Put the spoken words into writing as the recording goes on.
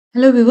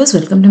Hello viewers,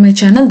 welcome to my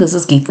channel. This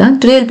is Geeta.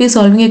 Today I'll be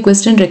solving a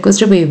question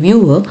requested by a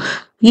viewer.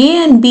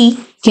 A and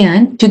B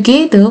can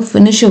together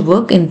finish a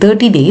work in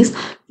 30 days.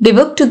 They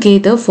work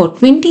together for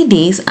 20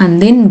 days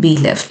and then B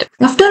left.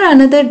 After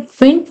another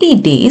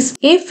 20 days,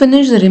 A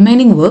finished the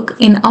remaining work.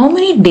 In how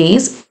many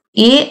days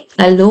A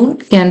alone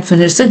can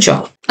finish the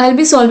job? I'll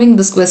be solving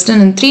this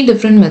question in 3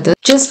 different methods.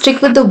 Just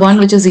stick with the one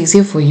which is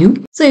easier for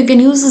you. So you can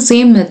use the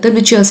same method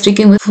which you are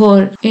sticking with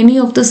for any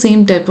of the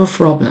same type of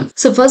problem.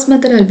 So first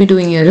method I'll be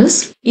doing here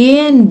is A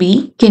and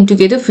B can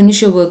together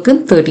finish a work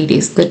in 30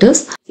 days. That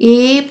is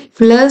A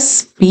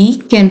plus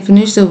B can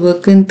finish the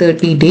work in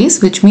 30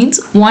 days, which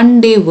means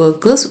 1 day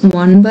work is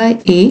 1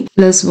 by A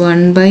plus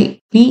 1 by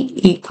B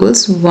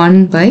equals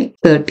 1 by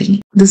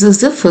 30. This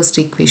is the first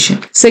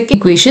equation. Second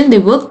equation, they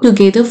work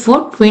together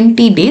for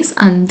 20 days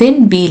and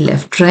then B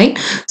left, right?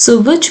 So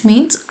which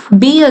means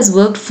B has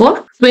worked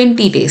for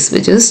 20 days,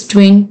 which is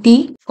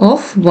 20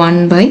 of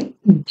 1 by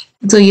B.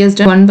 So he has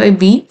done 1 by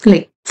B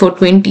like for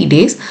 20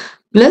 days.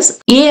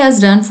 Plus A has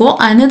done for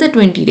another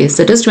 20 days,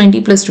 that is 20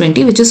 plus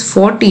 20, which is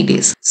 40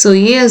 days. So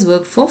A has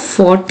worked for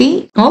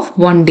 40 of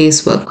 1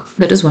 day's work,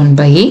 that is 1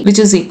 by A, which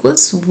is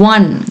equals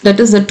 1. That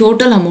is the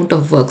total amount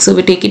of work. So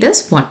we take it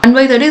as 1. 1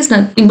 by 30 is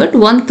nothing but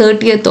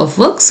 1/30th of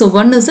work. So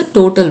 1 is the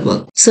total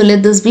work. So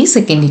let this be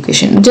second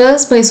equation.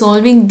 Just by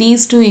solving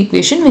these two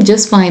equations, we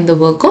just find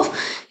the work of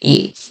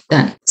A.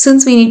 Done.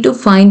 Since we need to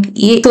find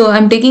A, so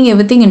I'm taking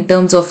everything in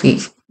terms of A.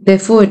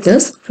 Therefore, it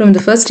is from the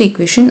first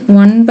equation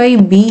 1 by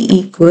B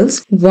equals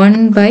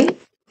 1 by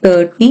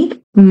 30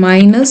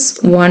 minus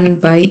 1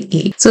 by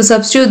A. So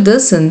substitute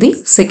this in the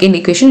second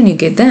equation and you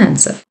get the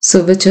answer.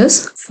 So which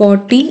is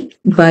 40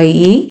 by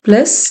A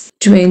plus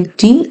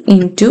 20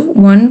 into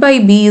 1 by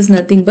B is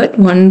nothing but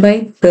 1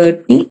 by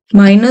 30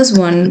 minus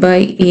 1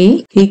 by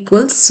A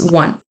equals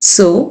 1.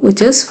 So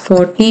which is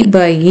 40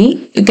 by A.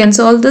 You can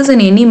solve this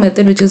in any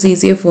method which is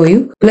easier for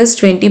you. Plus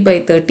 20 by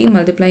 30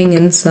 multiplying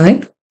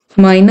inside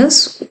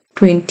minus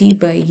 20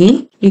 by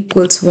A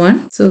equals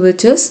 1. So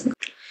which is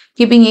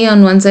keeping A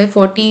on one side,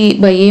 40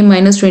 by A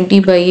minus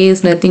 20 by A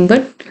is nothing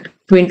but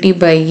 20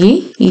 by A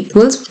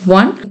equals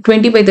 1.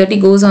 20 by 30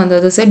 goes on the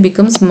other side,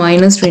 becomes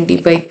minus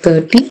 20 by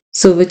 30.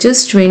 So which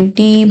is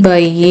 20 by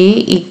A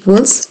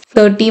equals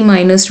 30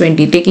 minus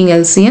 20, taking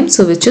LCM.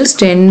 So which is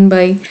 10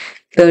 by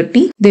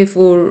 30.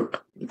 Therefore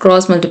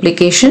cross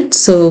multiplication.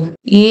 So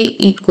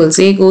A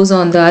goes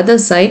on the other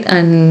side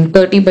and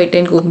 30 by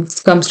 10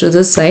 comes to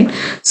this side.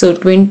 So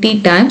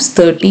 20 times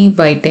 30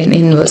 by 10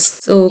 inverse.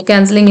 So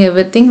cancelling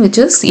everything, which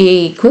is A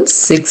equals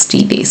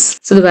 60 days.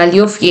 So the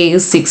value of A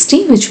is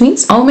 60, which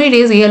means how many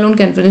days A alone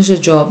can finish a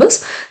job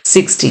is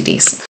 60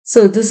 days.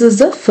 So this is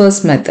the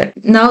first method.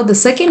 Now the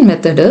second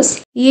method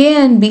is A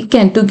and B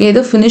can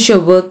together finish a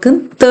work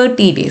in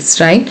 30 days,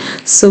 right?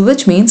 So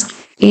which means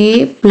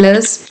A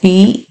plus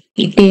B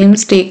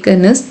times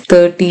taken is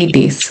 30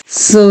 days.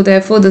 So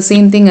therefore the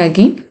same thing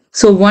again.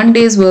 So 1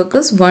 day's work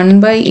is 1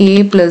 by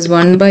A plus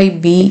 1 by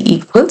B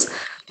equals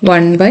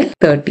 1 by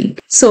 30.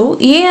 So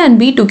A and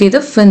B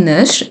together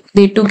finish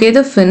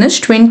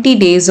 20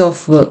 days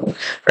of work,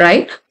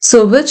 right?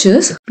 So which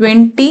is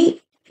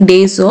 20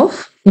 days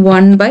of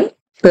 1 by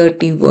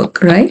 30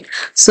 work, right?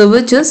 So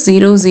which is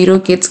 0, 0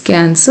 gets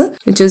cancelled,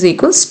 which is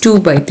equals 2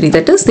 by 3.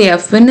 That is they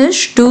have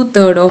finished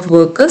 2/3 of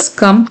work is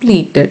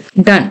completed,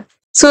 done.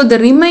 So the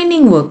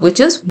remaining work, which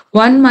is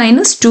 1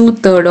 minus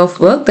 2/3 of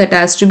work that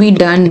has to be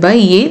done by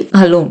A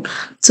alone.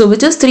 So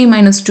which is 3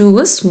 minus 2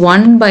 is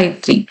 1 by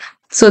 3.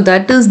 So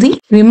that is the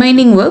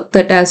remaining work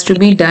that has to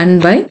be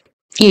done by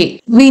A.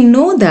 We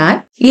know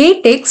that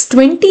A takes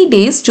 20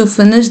 days to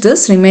finish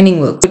this remaining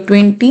work. So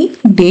 20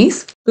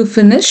 days to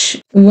finish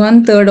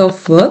 1/3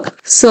 of work.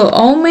 So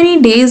how many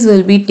days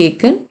will be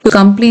taken to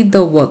complete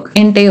the work,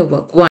 entire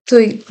work? 1. So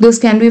this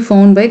can be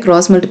found by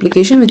cross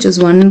multiplication, which is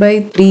 1 by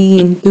 3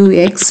 into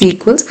x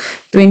equals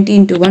 20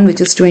 into 1,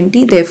 which is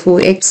 20. Therefore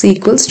x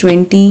equals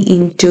 20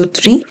 into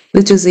 3,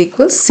 which is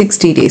equals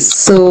 60 days.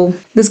 So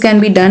this can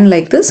be done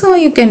like this, or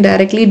you can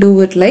directly do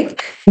it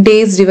like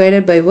days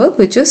divided by work,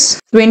 which is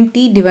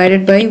 20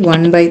 divided by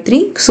 1 by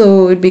 3.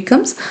 So it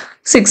becomes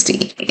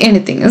 60.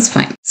 Anything is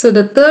fine. So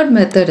the third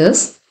method is,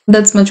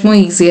 that's much more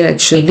easier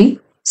actually.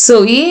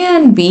 So A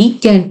and B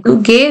can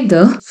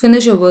together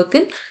finish a work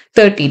in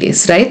 30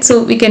 days, right?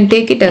 So we can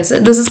take it as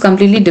this is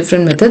completely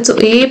different method. So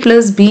A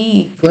plus B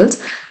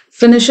equals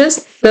finishes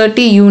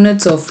 30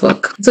 units of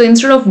work. So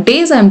instead of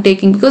days I'm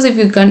taking, because if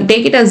you can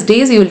take it as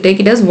days, you will take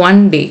it as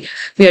 1 day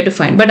we have to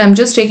find. But I'm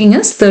just taking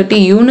as 30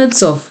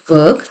 units of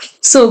work.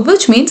 So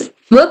which means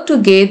work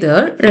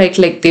together, right?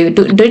 Like they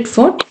did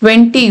for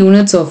 20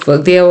 units of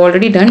work. They have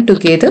already done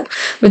together,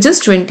 which is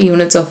 20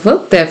 units of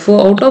work. Therefore,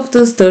 out of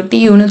this 30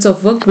 units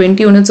of work,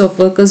 20 units of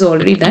work is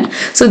already done.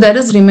 So that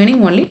is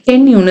remaining only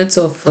 10 units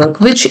of work,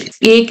 which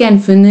A can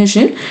finish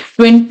in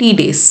 20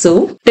 days.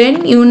 So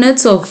 10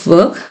 units of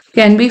work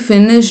can be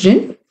finished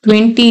in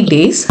 20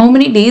 days. How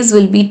many days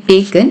will be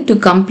taken to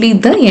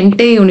complete the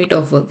entire unit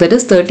of work? That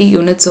is 30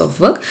 units of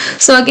work.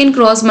 So again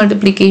cross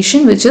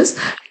multiplication, which is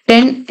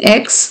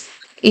 10x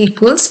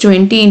equals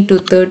 20 into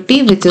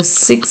 30, which is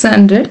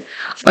 600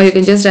 or you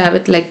can just have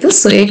it like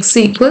this. So x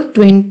equal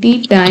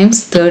 20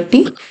 times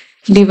 30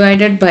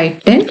 divided by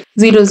 10.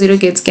 0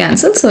 gets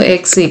cancelled. So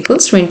x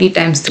equals 20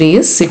 times 3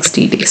 is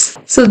 60 days.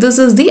 So this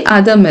is the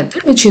other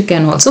method which you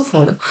can also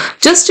follow.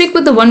 Just stick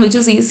with the one which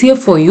is easier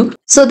for you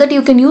so that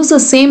you can use the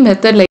same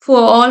method like for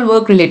all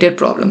work related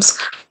problems.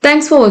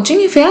 Thanks for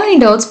watching. If you have any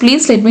doubts,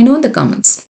 please let me know in the comments.